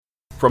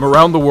from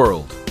around the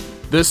world.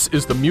 This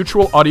is the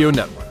Mutual Audio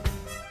Network.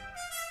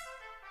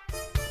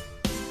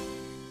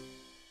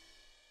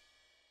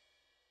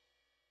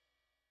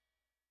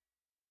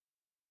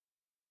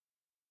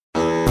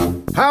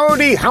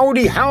 Howdy,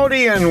 howdy,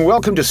 howdy, and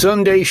welcome to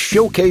Sunday's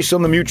Showcase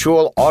on the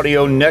Mutual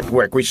Audio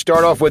Network. We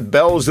start off with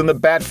Bells in the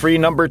Bat Free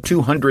number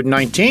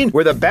 219,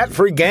 where the Bat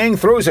Free gang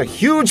throws a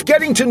huge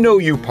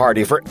getting-to-know-you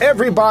party for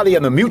everybody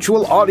on the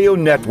Mutual Audio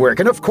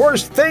Network. And of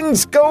course,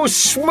 things go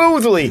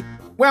smoothly.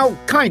 Well,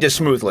 kinda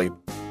smoothly.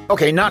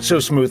 Okay, not so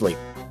smoothly.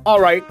 All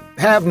right,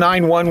 have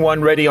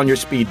 911 ready on your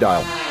speed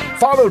dial.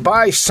 Followed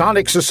by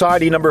Sonic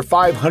Society number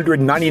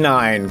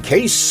 599,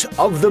 Case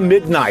of the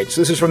Midnights.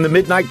 This is from the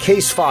Midnight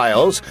Case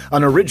Files,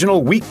 an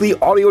original weekly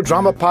audio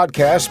drama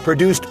podcast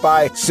produced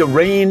by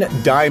Serene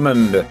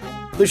Diamond.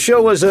 The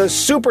show is a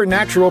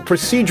supernatural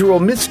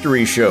procedural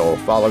mystery show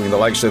following the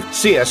likes of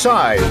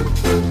CSI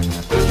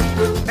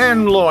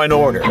and Law &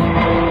 Order.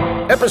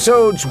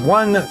 Episodes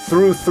 1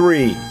 through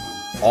 3.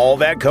 All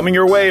that coming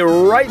your way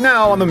right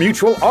now on the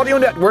Mutual Audio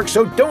Network,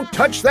 so don't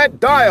touch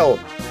that dial.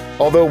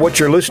 Although what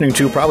you're listening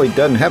to probably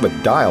doesn't have a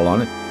dial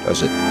on it,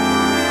 does it?